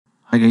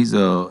Hi guys,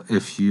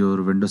 if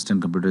your Windows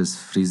 10 computer is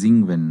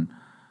freezing when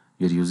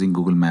you're using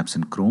Google Maps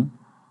and Chrome,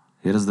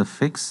 here is the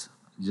fix.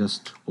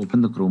 Just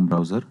open the Chrome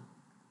browser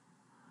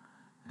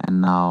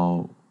and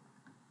now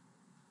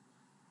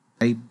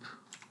type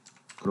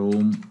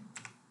Chrome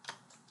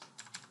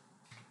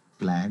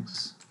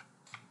flags.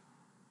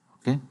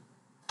 Okay,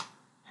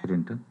 hit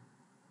enter.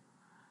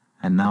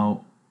 And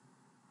now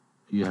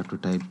you have to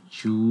type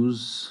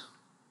choose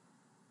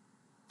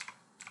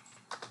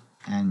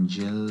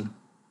Angel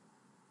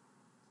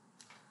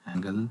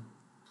Angle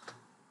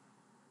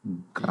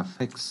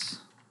Graphics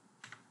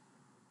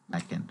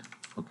backend.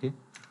 Okay,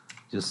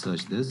 just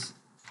search this.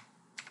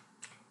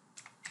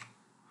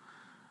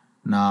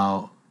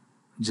 Now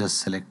just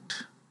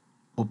select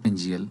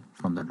OpenGL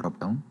from the drop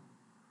down.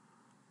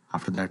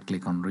 After that,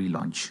 click on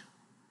relaunch.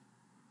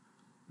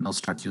 Now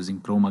start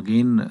using Chrome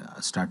again,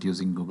 start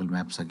using Google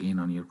Maps again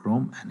on your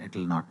Chrome, and it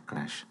will not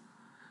crash.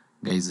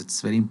 Guys,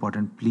 it's very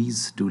important.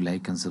 Please do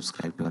like and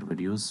subscribe to our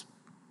videos.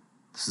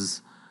 This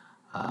is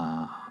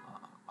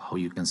how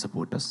you can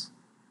support us.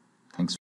 Thanks.